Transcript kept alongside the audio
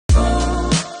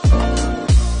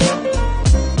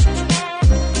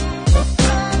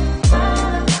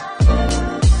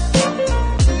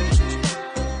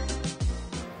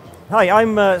Hi,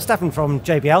 I'm Stefan from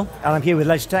JBL, and I'm here with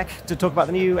Leisuretec to talk about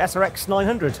the new SRX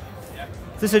 900.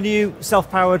 This is a new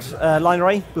self-powered line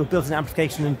array with built-in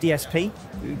amplification and DSP.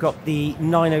 We've got the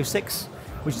 906,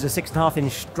 which is a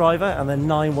 6.5-inch driver, and the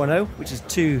 910, which is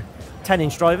two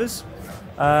 10-inch drivers.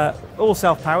 All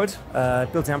self-powered,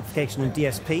 built-in amplification and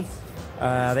DSP.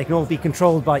 They can all be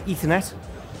controlled by Ethernet.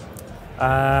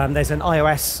 There's an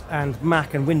iOS and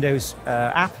Mac and Windows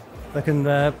app that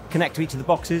can connect to each of the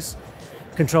boxes,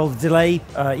 control the delay,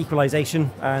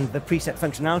 equalization, and the preset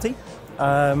functionality.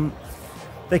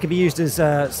 They can be used as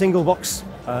a single box,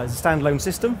 as a standalone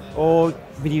system, or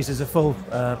be used as a full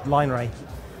line array.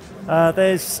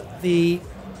 There's the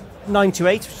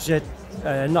 928, which is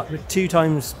a 2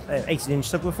 times 18-inch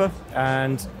subwoofer,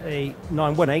 and a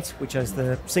 918, which has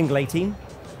the single 18.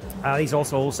 These are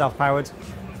also all self-powered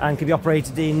and can be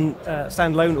operated in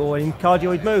standalone or in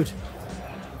cardioid mode.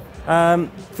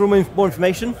 For more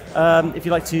information, if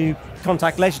you'd like to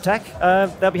contact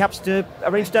Leisuretec, they'll be happy to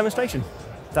arrange a demonstration.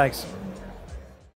 Thanks.